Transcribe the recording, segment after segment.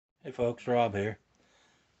Hey folks, Rob here.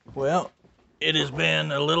 Well, it has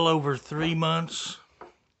been a little over 3 months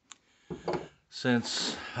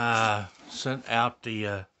since I sent out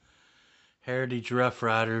the Heritage Rough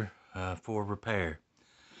Rider for repair.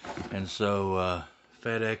 And so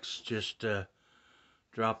FedEx just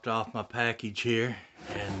dropped off my package here,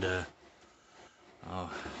 and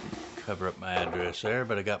I'll cover up my address there,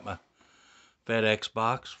 but I got my FedEx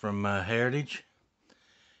box from Heritage,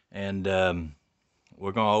 and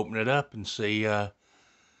we're going to open it up and see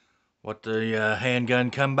what the handgun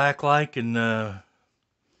come back like, and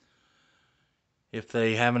if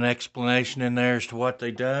they have an explanation in there as to what they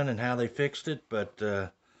done and how they fixed it. But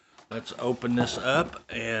let's open this up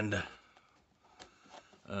and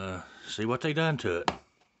see what they done to it,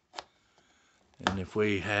 and if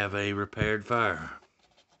we have a repaired fire.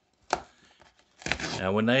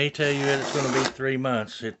 Now, when they tell you that it's going to be 3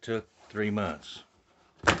 months, it took 3 months.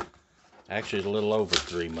 Actually, it's a little over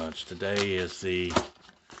 3 months. Today is the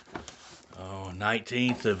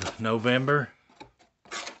 19th of November.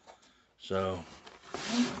 So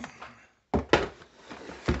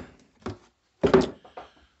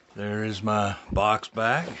there is my box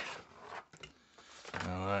back.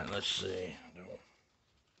 All right, let's see.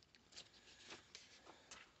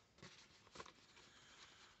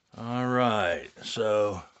 All right,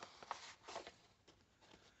 so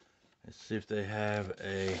let's see if they have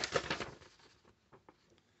a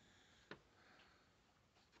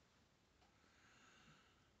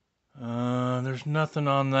there's nothing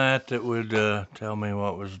on that that would tell me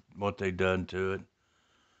what they done to it.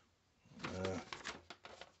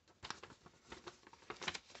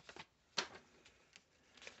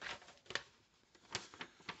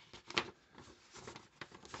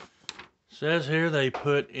 Says here they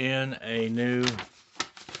put in a new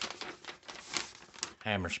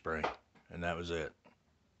hammer spring, and that was it.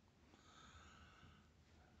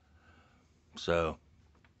 So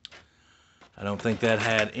I don't think that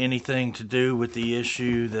had anything to do with the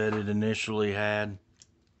issue that it initially had.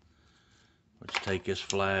 Let's take this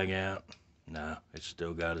flag out. No, it's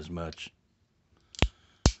still got as much.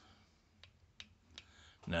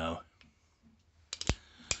 No.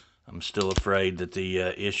 I'm still afraid that the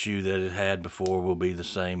issue that it had before will be the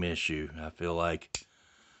same issue. I feel like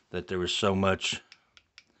that there was so much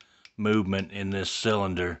movement in this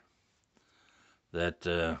cylinder that,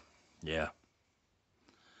 yeah.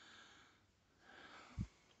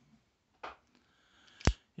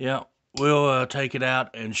 Yeah, we'll take it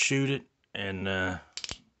out and shoot it and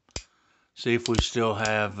see if we still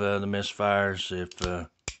have the misfires, if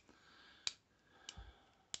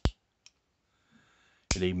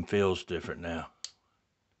it even feels different now.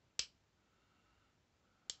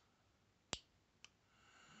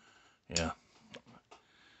 Yeah.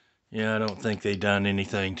 Yeah, I don't think they done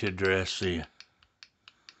anything to address the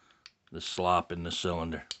slop in the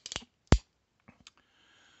cylinder.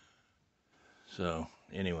 So,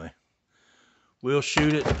 anyway, we'll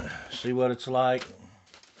shoot it, see what it's like,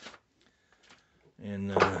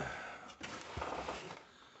 and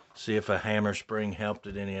see if a hammer spring helped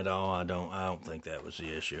it any at all. I don't think that was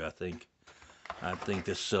the issue. I think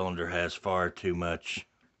this cylinder has far too much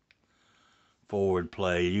forward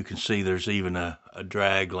play. You can see there's even a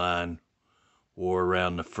drag line wore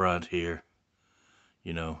around the front here.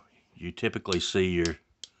 You know, you typically see your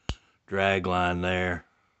drag line there.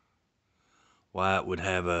 Why it would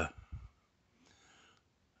have a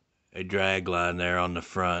drag line there on the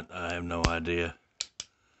front, I have no idea.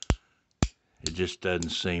 It just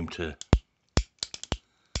doesn't seem to.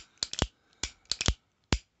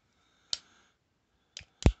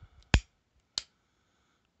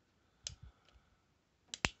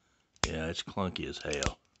 Yeah, it's clunky as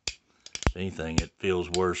hell. If anything, it feels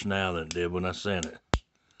worse now than it did when I sent it.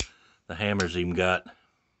 The hammer's even got,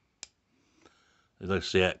 look,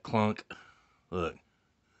 see that clunk? Look,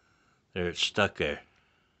 there, it's stuck there.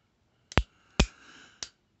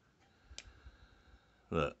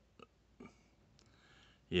 Look.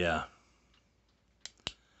 Yeah.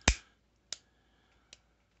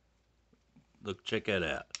 Look, check that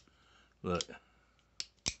out. Look.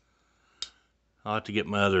 I'll have to get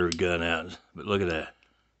my other gun out, but look at that.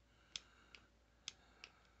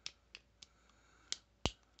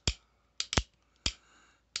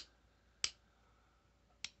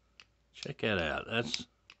 Check that out. That's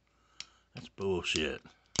bullshit.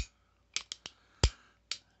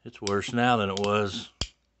 It's worse now than it was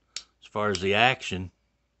as far as the action.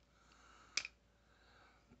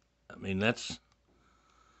 I mean, that's,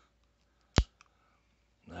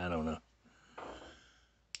 I don't know.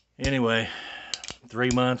 Anyway,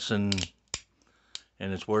 3 months and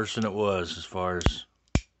it's worse than it was as far as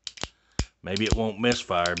Maybe it won't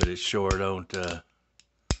misfire, but it sure don't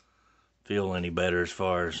feel any better as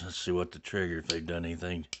far as, let's see what the trigger, if they've done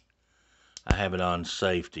anything. I have it on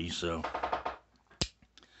safety, so,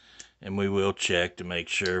 and we will check to make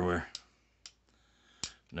sure we're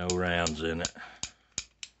no rounds in it.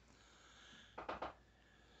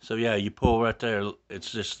 So yeah, you pull right there,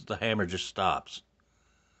 it's just, the hammer just stops.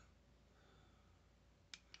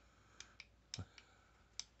 I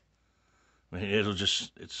mean, it'll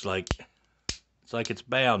just, it's like it's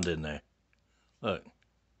bound in there. Look.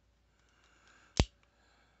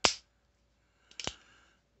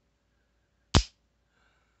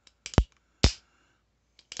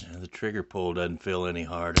 Yeah, the trigger pull doesn't feel any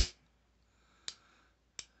harder.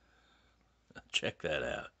 Check that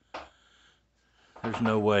out. There's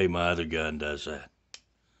no way my other gun does that.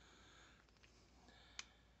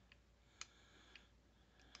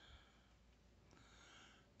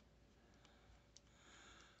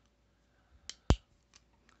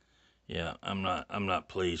 Yeah, I'm not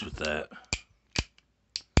pleased with that.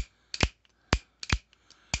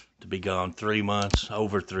 To be gone 3 months,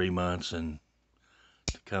 over 3 months, and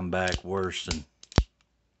to come back worse than,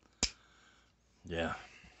 yeah.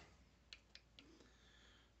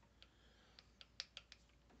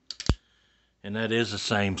 And that is the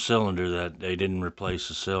same cylinder. That they didn't replace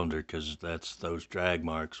the cylinder because those drag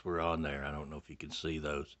marks were on there. I don't know if you can see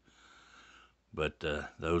those, but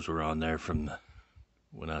those were on there from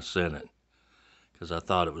when I sent it, because I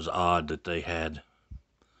thought it was odd that they had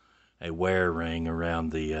a wear ring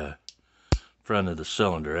around the front of the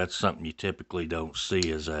cylinder. That's something you typically don't see,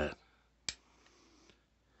 is that.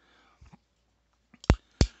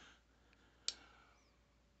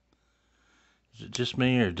 Is it just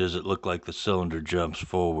me, or does it look like the cylinder jumps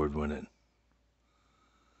forward when it...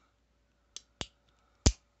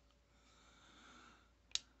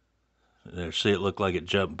 There, see, it looked like it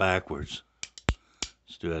jumped backwards.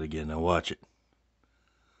 Let's do that again. Now watch it.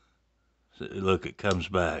 So, look, it comes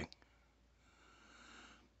back.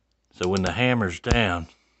 So when the hammer's down,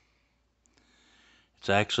 it's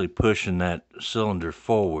actually pushing that cylinder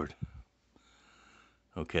forward.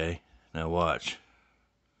 Okay, now watch.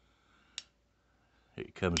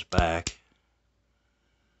 It comes back.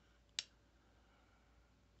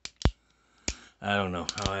 I don't know.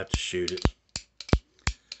 I'll have to shoot it.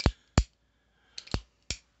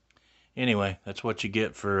 Anyway, that's what you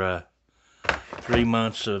get for 3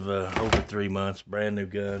 months of, over 3 months, brand new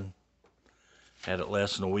gun. Had it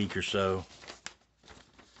less than a week or so.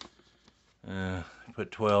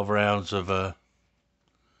 Put 12 rounds of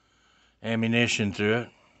ammunition through it.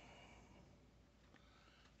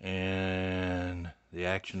 And the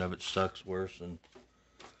action of it sucks worse than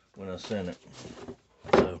when I sent it.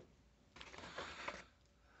 So,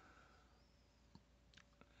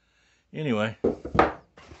 anyway,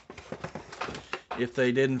 if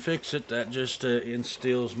they didn't fix it, that just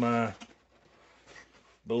instills my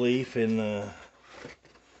belief in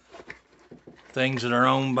things that are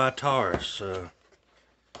owned by Taurus.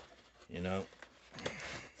 You know,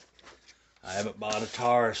 I haven't bought a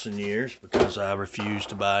Taurus in years because I refuse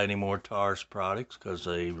to buy any more Taurus products because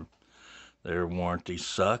their warranties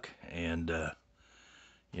suck. And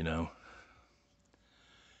you know,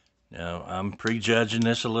 now I'm prejudging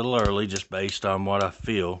this a little early just based on what I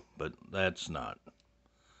feel, but that's not.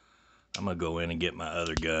 I'm gonna go in and get my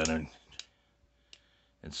other gun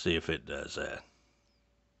and see if it does that.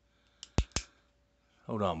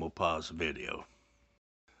 Hold on, we'll pause the video.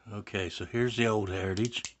 Okay, so here's the old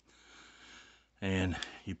Heritage, and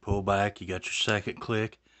you pull back, you got your second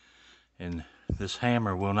click, and this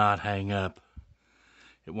hammer will not hang up.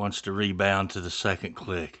 It wants to rebound to the second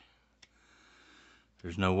click.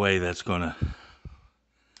 There's no way that's gonna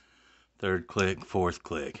third click, fourth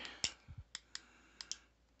click.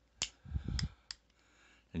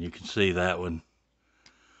 And you can see that one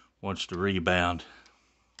wants to rebound.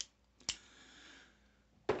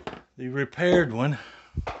 The repaired one,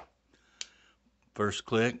 first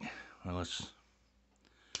click, well, let's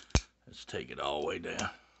take it all the way down.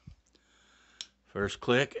 First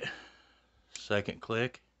click, second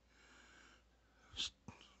click,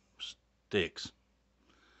 sticks.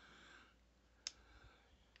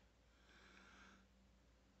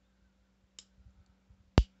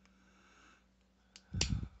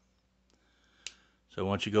 So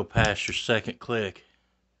once you go past your second click,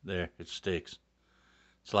 there, it sticks.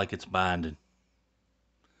 It's like it's binding.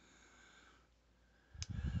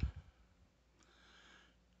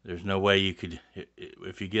 There's no way you could,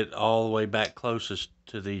 if you get all the way back closest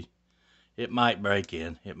to the, it might break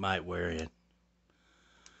in, it might wear in.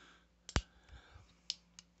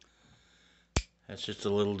 That's just a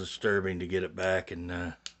little disturbing to get it back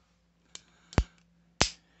and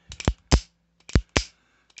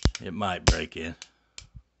It might break in.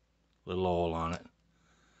 A little oil on it.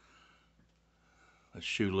 Let's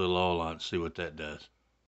shoot a little oil on it, see what that does.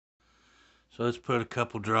 So let's put a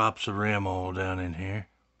couple drops of rim oil down in here.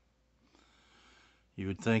 You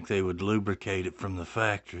would think they would lubricate it from the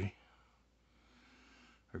factory,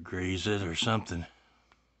 or grease it or something.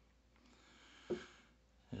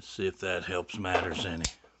 Let's see if that helps matters any.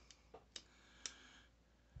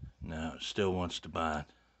 No, it still wants to bind.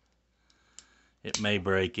 It may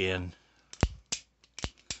break in.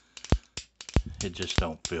 It just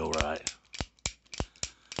don't feel right.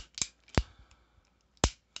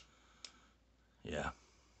 Yeah.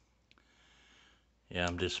 Yeah,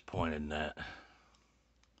 I'm disappointed in that.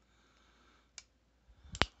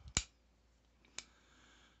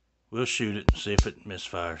 We'll shoot it and see if it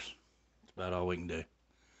misfires. That's about all we can do.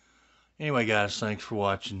 Anyway, guys, thanks for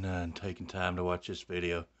watching and taking time to watch this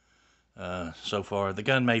video. So far, the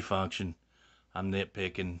gun may function. I'm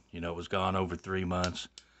nitpicking. You know, it was gone over 3 months.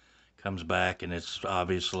 Comes back and it's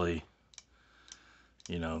obviously,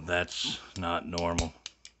 you know, that's not normal.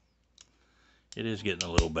 It is getting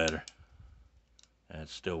a little better. It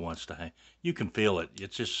still wants to hang. You can feel it.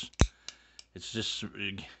 It's just,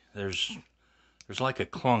 there's like a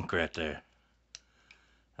clunk right there.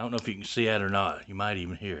 I don't know if you can see that or not. You might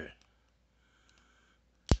even hear it.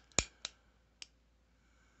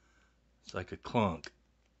 It's like a clunk.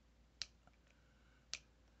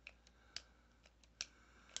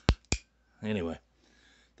 Anyway,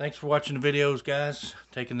 thanks for watching the videos, guys.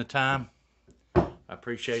 Taking the time. I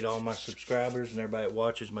appreciate all my subscribers and everybody that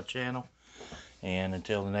watches my channel. And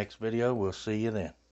until the next video, we'll see you then.